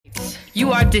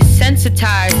You are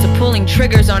desensitized to pulling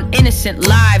triggers on innocent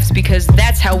lives because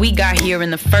that's how we got here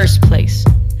in the first place.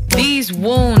 These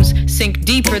wounds sink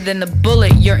deeper than the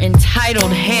bullet your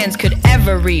entitled hands could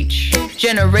ever reach.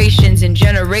 Generations and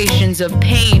generations of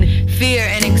pain, fear,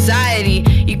 and anxiety.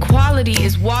 Equality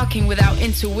is walking without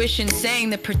intuition, saying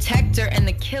the protector and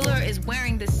the killer is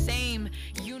wearing the same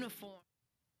uniform.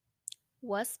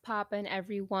 What's poppin',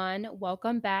 everyone?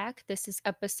 Welcome back. This is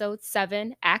episode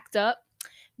 7, Act Up.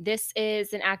 This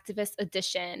is an activist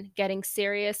edition, getting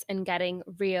serious and getting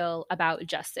real about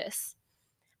justice.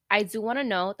 I do want to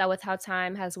note that with how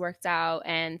time has worked out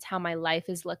and how my life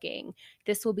is looking,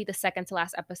 this will be the second to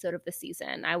last episode of the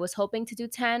season. I was hoping to do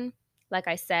 10, like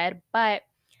I said, but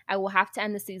I will have to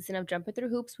end the season of Jumping Through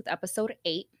Hoops with episode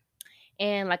 8.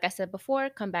 And like I said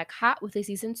before, come back hot with a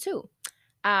season 2.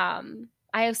 I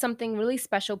have something really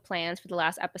special planned for the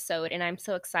last episode, and I'm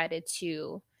so excited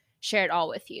to share it all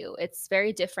with you. It's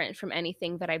very different from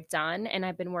anything that I've done, and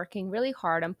I've been working really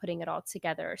hard on putting it all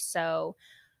together. So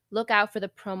look out for the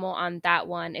promo on that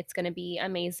one. It's going to be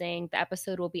amazing. The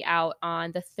episode will be out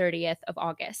on the 30th of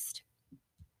August.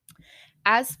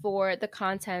 As for the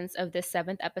contents of this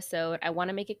 7th episode, I want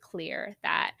to make it clear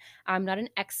that I'm not an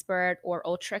expert or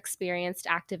ultra experienced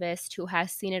activist who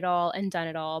has seen it all and done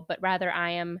it all, but rather I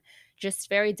am just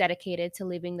very dedicated to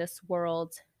leaving this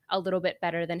world a little bit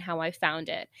better than how I found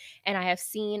it. And I have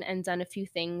seen and done a few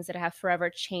things that have forever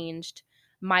changed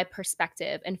my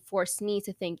perspective and forced me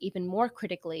to think even more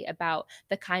critically about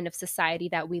the kind of society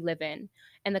that we live in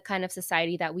and the kind of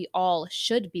society that we all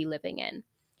should be living in.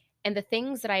 And the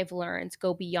things that I've learned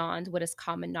go beyond what is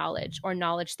common knowledge or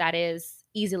knowledge that is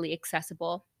easily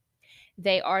accessible.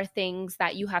 They are things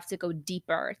that you have to go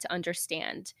deeper to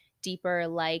understand, deeper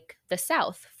like the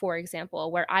South, for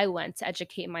example, where I went to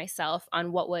educate myself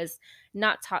on what was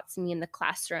not taught to me in the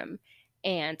classroom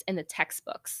and in the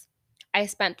textbooks. I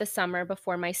spent the summer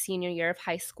before my senior year of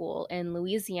high school in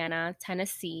Louisiana,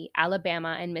 Tennessee,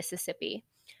 Alabama, and Mississippi,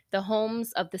 the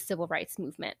homes of the civil rights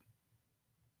movement.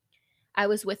 I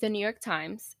was with the New York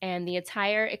Times, and the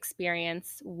entire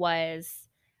experience was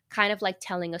kind of like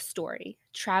telling a story,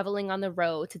 traveling on the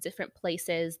road to different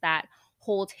places that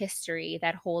hold history,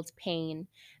 that hold pain,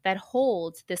 that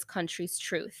hold this country's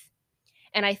truth.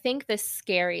 And I think the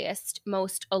scariest,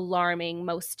 most alarming,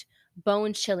 most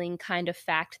bone chilling kind of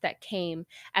fact that came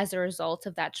as a result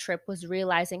of that trip was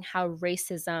realizing how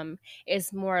racism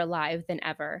is more alive than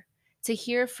ever. To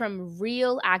hear from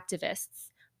real activists,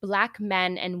 Black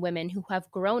men and women who have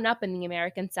grown up in the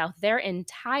American South their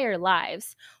entire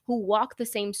lives, who walk the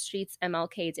same streets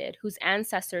MLK did, whose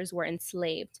ancestors were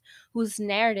enslaved, whose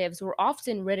narratives were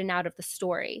often written out of the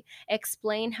story,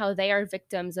 explain how they are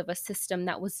victims of a system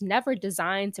that was never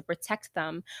designed to protect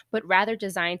them, but rather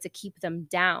designed to keep them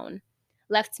down,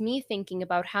 left me thinking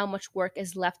about how much work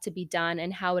is left to be done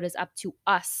and how it is up to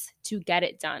us to get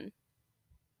it done.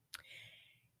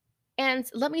 And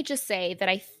let me just say that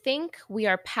I think we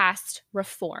are past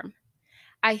reform.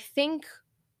 I think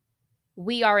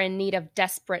we are in need of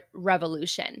desperate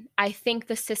revolution. I think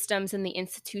the systems and the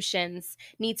institutions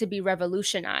need to be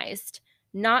revolutionized,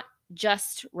 not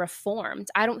just reformed.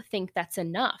 I don't think that's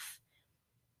enough.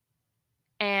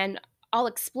 And I'll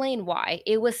explain why.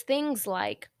 It was things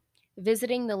like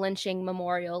visiting the lynching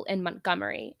memorial in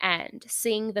Montgomery and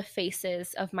seeing the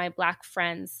faces of my Black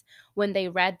friends when they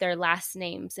read their last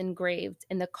names engraved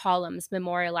in the columns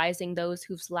memorializing those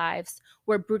whose lives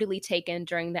were brutally taken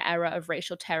during the era of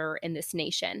racial terror in this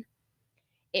nation.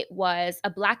 It was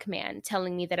a Black man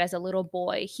telling me that as a little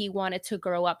boy, he wanted to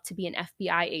grow up to be an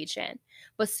FBI agent,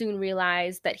 but soon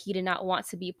realized that he did not want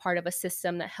to be part of a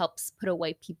system that helps put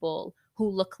away people who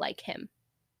look like him.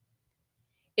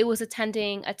 It was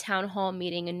attending a town hall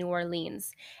meeting in New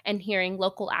Orleans and hearing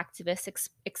local activists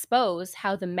expose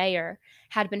how the mayor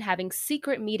had been having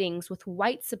secret meetings with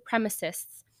white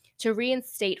supremacists to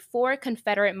reinstate 4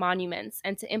 Confederate monuments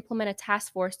and to implement a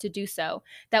task force to do so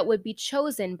that would be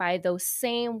chosen by those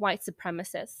same white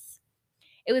supremacists.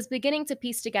 It was beginning to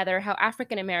piece together how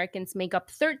African Americans make up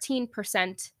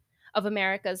 13% of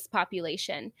America's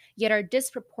population, yet are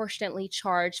disproportionately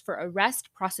charged for arrest,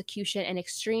 prosecution, and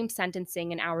extreme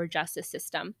sentencing in our justice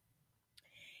system.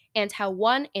 And how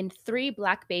 1 in 3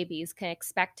 Black babies can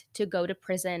expect to go to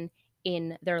prison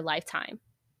in their lifetime.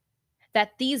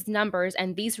 That these numbers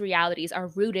and these realities are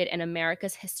rooted in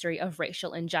America's history of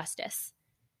racial injustice.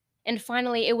 And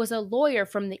finally, it was a lawyer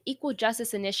from the Equal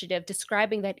Justice Initiative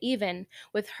describing that even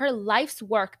with her life's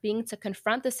work being to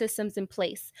confront the systems in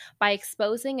place by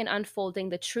exposing and unfolding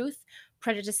the truth,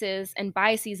 prejudices, and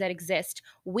biases that exist,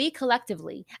 we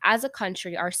collectively, as a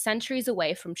country, are centuries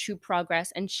away from true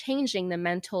progress and changing the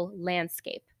mental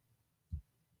landscape.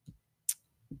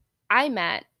 I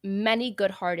met many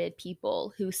good-hearted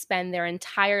people who spend their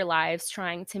entire lives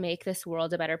trying to make this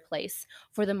world a better place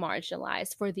for the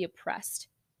marginalized, for the oppressed.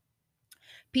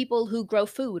 People who grow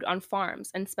food on farms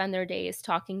and spend their days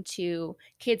talking to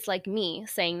kids like me,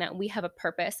 saying that we have a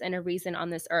purpose and a reason on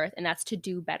this earth, and that's to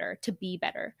do better, to be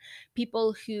better.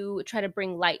 People who try to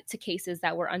bring light to cases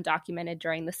that were undocumented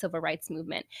during the civil rights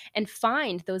movement and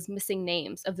find those missing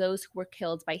names of those who were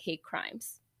killed by hate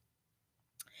crimes.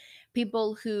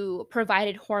 People who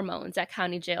provided hormones at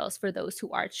county jails for those who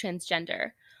are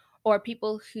transgender, or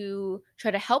people who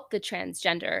try to help the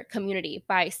transgender community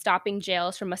by stopping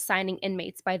jails from assigning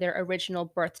inmates by their original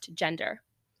birthed gender.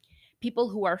 People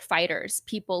who are fighters,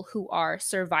 people who are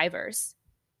survivors.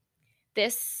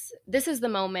 This is the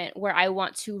moment where I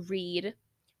want to read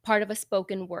part of a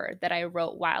spoken word that I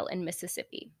wrote while in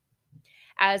Mississippi.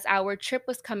 As our trip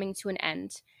was coming to an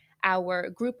end, our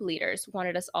group leaders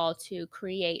wanted us all to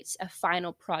create a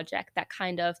final project that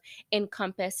kind of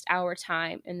encompassed our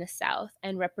time in the South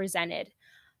and represented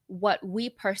what we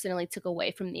personally took away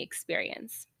from the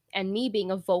experience. And me being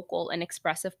a vocal and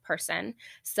expressive person,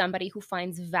 somebody who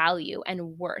finds value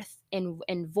and worth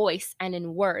in voice and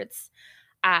in words,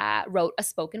 wrote a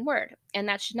spoken word. And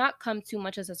that should not come too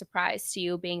much as a surprise to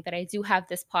you, being that I do have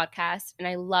this podcast and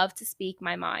I love to speak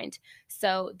my mind.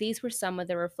 So these were some of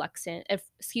the reflections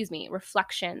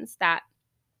that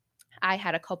I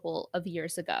had a couple of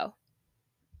years ago.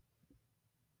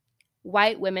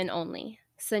 White women only.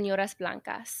 Señoras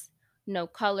blancas. No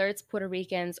coloreds, Puerto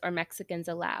Ricans, or Mexicans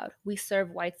allowed. We serve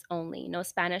whites only. No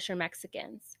Spanish or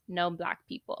Mexicans. No black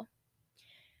people.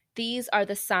 These are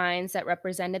the signs that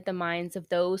represented the minds of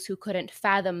those who couldn't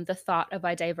fathom the thought of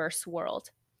a diverse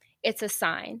world. It's a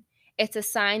sign. It's a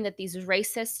sign that these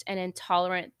racist and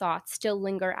intolerant thoughts still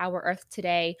linger our earth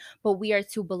today, but we are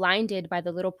too blinded by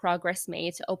the little progress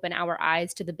made to open our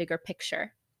eyes to the bigger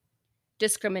picture.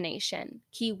 Discrimination.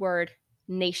 Keyword,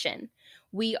 nation.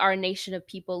 We are a nation of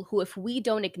people who, if we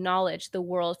don't acknowledge the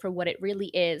world for what it really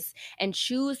is and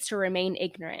choose to remain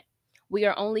ignorant, we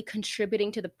are only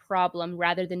contributing to the problem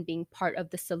rather than being part of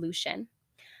the solution.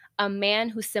 A man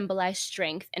who symbolized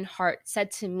strength and heart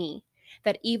said to me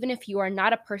that even if you are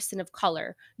not a person of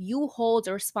color, you hold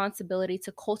a responsibility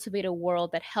to cultivate a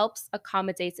world that helps,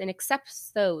 accommodates, and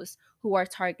accepts those who are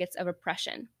targets of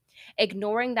oppression.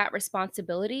 Ignoring that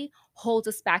responsibility holds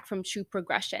us back from true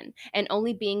progression, and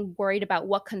only being worried about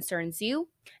what concerns you,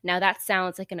 now that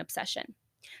sounds like an obsession.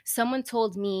 Someone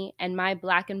told me and my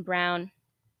black and brown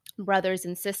brothers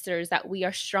and sisters that we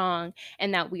are strong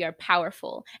and that we are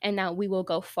powerful and that we will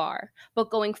go far.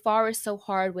 But going far is so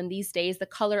hard when these days the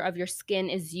color of your skin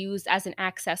is used as an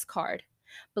access card.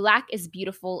 Black is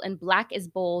beautiful and black is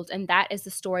bold, and that is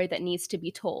the story that needs to be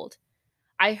told.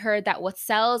 I heard that what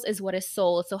sells is what is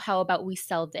sold, so how about we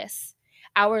sell this?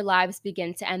 Our lives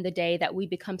begin to end the day that we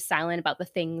become silent about the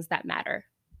things that matter.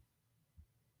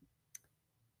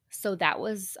 So that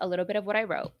was a little bit of what I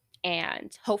wrote.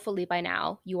 And hopefully by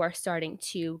now you are starting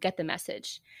to get the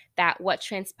message that what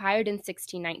transpired in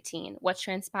 1619, what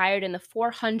transpired in the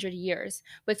 400 years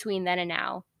between then and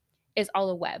now, is all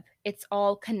a web. It's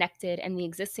all connected, and the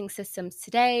existing systems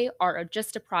today are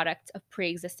just a product of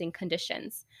pre-existing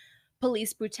conditions.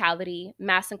 Police brutality,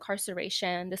 mass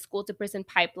incarceration, the school to prison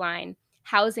pipeline,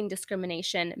 housing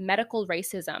discrimination, medical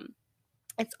racism.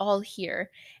 It's all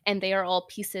here, and they are all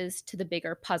pieces to the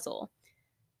bigger puzzle.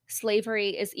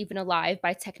 Slavery is even alive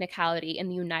by technicality in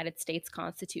the United States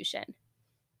Constitution.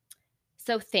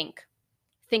 So think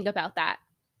about that.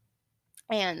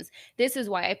 And this is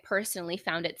why I personally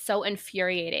found it so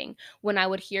infuriating when I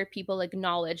would hear people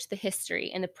acknowledge the history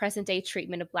and the present day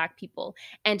treatment of Black people,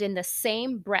 and in the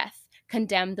same breath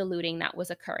condemn the looting that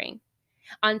was occurring.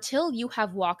 Until you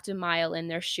have walked a mile in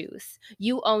their shoes,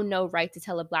 you own no right to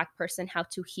tell a Black person how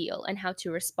to heal and how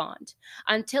to respond.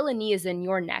 Until a knee is in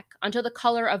your neck, until the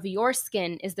color of your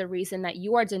skin is the reason that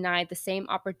you are denied the same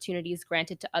opportunities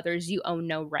granted to others, you own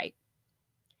no right.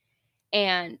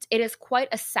 And it is quite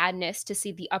a sadness to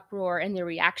see the uproar and the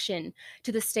reaction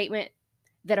to the statement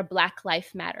that a Black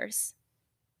life matters.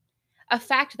 A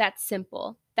fact that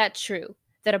simple, that true,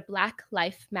 that a Black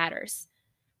life matters,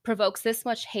 provokes this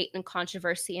much hate and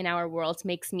controversy in our world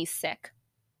makes me sick.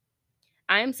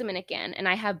 I am Dominican and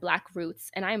I have Black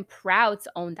roots, and I am proud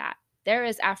to own that. There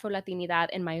is Afro-Latinidad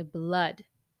in my blood.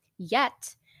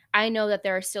 Yet, I know that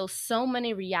there are still so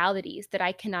many realities that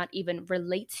I cannot even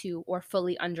relate to or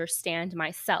fully understand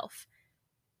myself.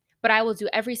 But I will do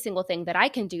every single thing that I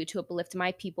can do to uplift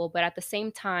my people, but at the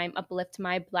same time, uplift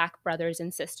my Black brothers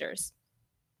and sisters.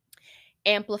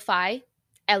 Amplify,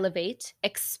 elevate,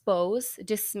 expose,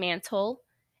 dismantle,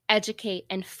 educate,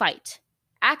 and fight.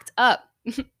 Act up.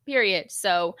 period.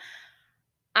 So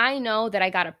I know that I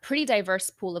got a pretty diverse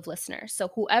pool of listeners. So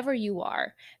whoever you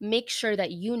are, make sure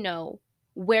that you know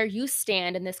where you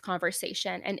stand in this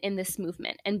conversation and in this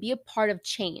movement and be a part of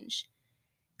change.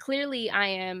 Clearly I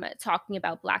am talking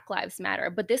about Black Lives Matter,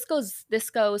 but this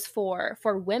goes for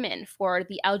women, for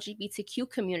the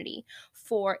LGBTQ community,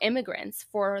 for immigrants,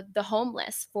 for the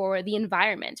homeless, for the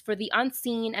environment, for the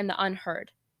unseen and the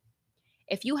unheard.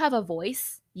 If you have a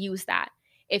voice, use that.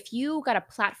 If you got a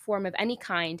platform of any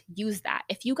kind, use that.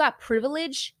 If you got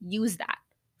privilege, use that.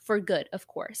 For good, of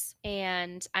course.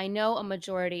 And I know a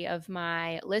majority of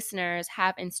my listeners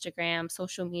have Instagram,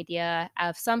 social media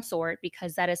of some sort,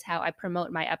 because that is how I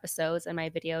promote my episodes and my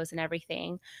videos and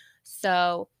everything.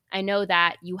 So I know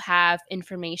that you have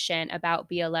information about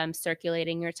BLM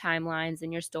circulating your timelines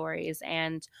and your stories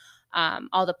and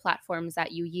all the platforms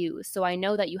that you use. So I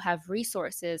know that you have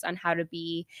resources on how to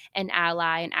be an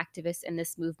ally and activist in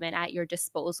this movement at your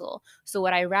disposal. So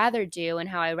what I rather do and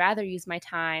how I rather use my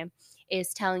time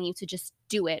is telling you to just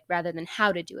do it rather than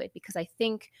how to do it, because I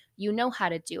think you know how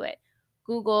to do it.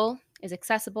 Google is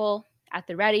accessible at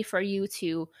the ready for you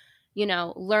to,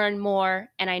 learn more.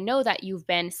 And I know that you've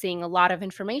been seeing a lot of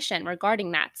information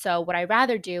regarding that. So what I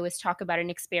rather do is talk about an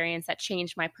experience that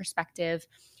changed my perspective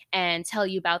and tell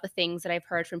you about the things that I've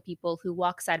heard from people who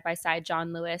walk side by side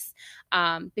John Lewis,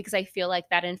 because I feel like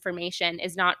that information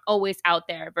is not always out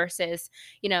there versus,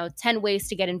 10 ways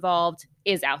to get involved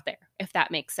is out there, if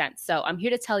that makes sense. So I'm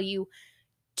here to tell you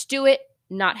to do it,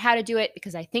 not how to do it,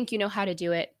 because I think you know how to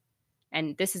do it.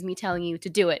 And this is me telling you to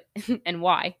do it and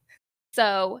why.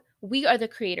 So we are the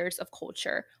creators of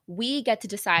culture. We get to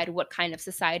decide what kind of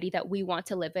society that we want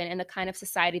to live in and the kind of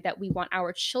society that we want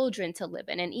our children to live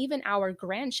in and even our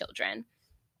grandchildren.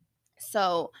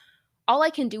 So all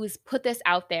I can do is put this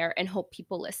out there and hope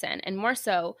people listen, and more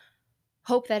so,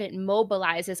 hope that it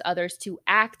mobilizes others to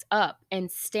act up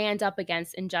and stand up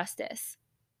against injustice.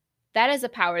 That is a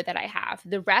power that I have.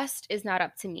 The rest is not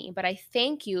up to me, but I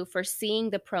thank you for seeing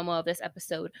the promo of this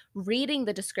episode, reading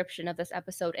the description of this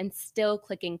episode, and still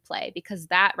clicking play, because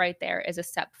that right there is a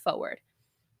step forward.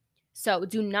 So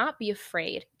do not be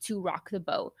afraid to rock the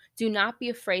boat. Do not be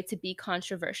afraid to be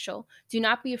controversial. Do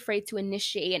not be afraid to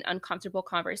initiate an uncomfortable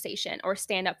conversation or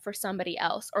stand up for somebody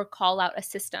else or call out a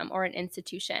system or an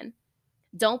institution.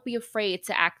 Don't be afraid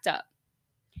to act up.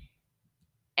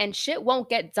 And shit won't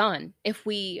get done if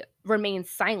we remain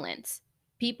silent.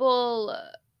 People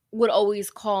would always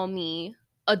call me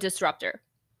a disruptor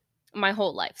my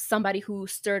whole life, somebody who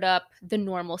stirred up the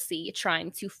normalcy trying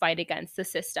to fight against the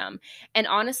system. And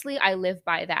honestly, I live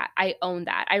by that. I own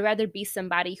that. I'd rather be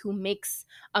somebody who makes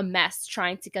a mess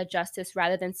trying to get justice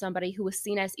rather than somebody who is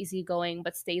seen as easygoing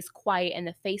but stays quiet in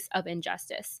the face of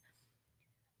injustice.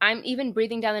 I'm even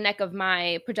breathing down the neck of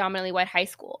my predominantly white high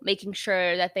school, making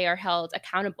sure that they are held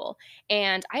accountable.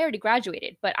 And I already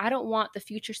graduated, but I don't want the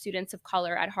future students of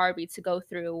color at Harvey to go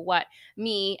through what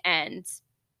me and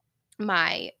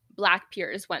my Black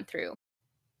peers went through.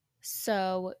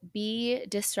 So be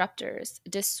disruptors.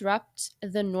 Disrupt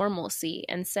the normalcy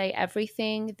and say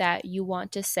everything that you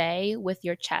want to say with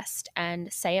your chest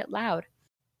and say it loud.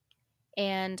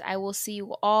 And I will see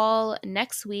you all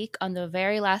next week on the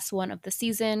very last one of the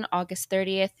season, August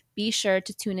 30th. Be sure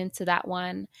to tune into that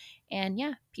one. And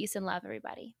yeah, peace and love,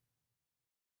 everybody.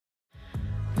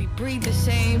 We breathe the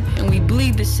same and we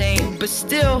bleed the same, but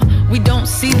still we don't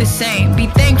see the same. Be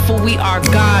thankful we are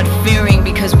God-fearing,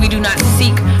 because we do not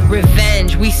seek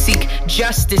revenge. We seek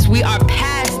justice. We are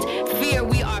past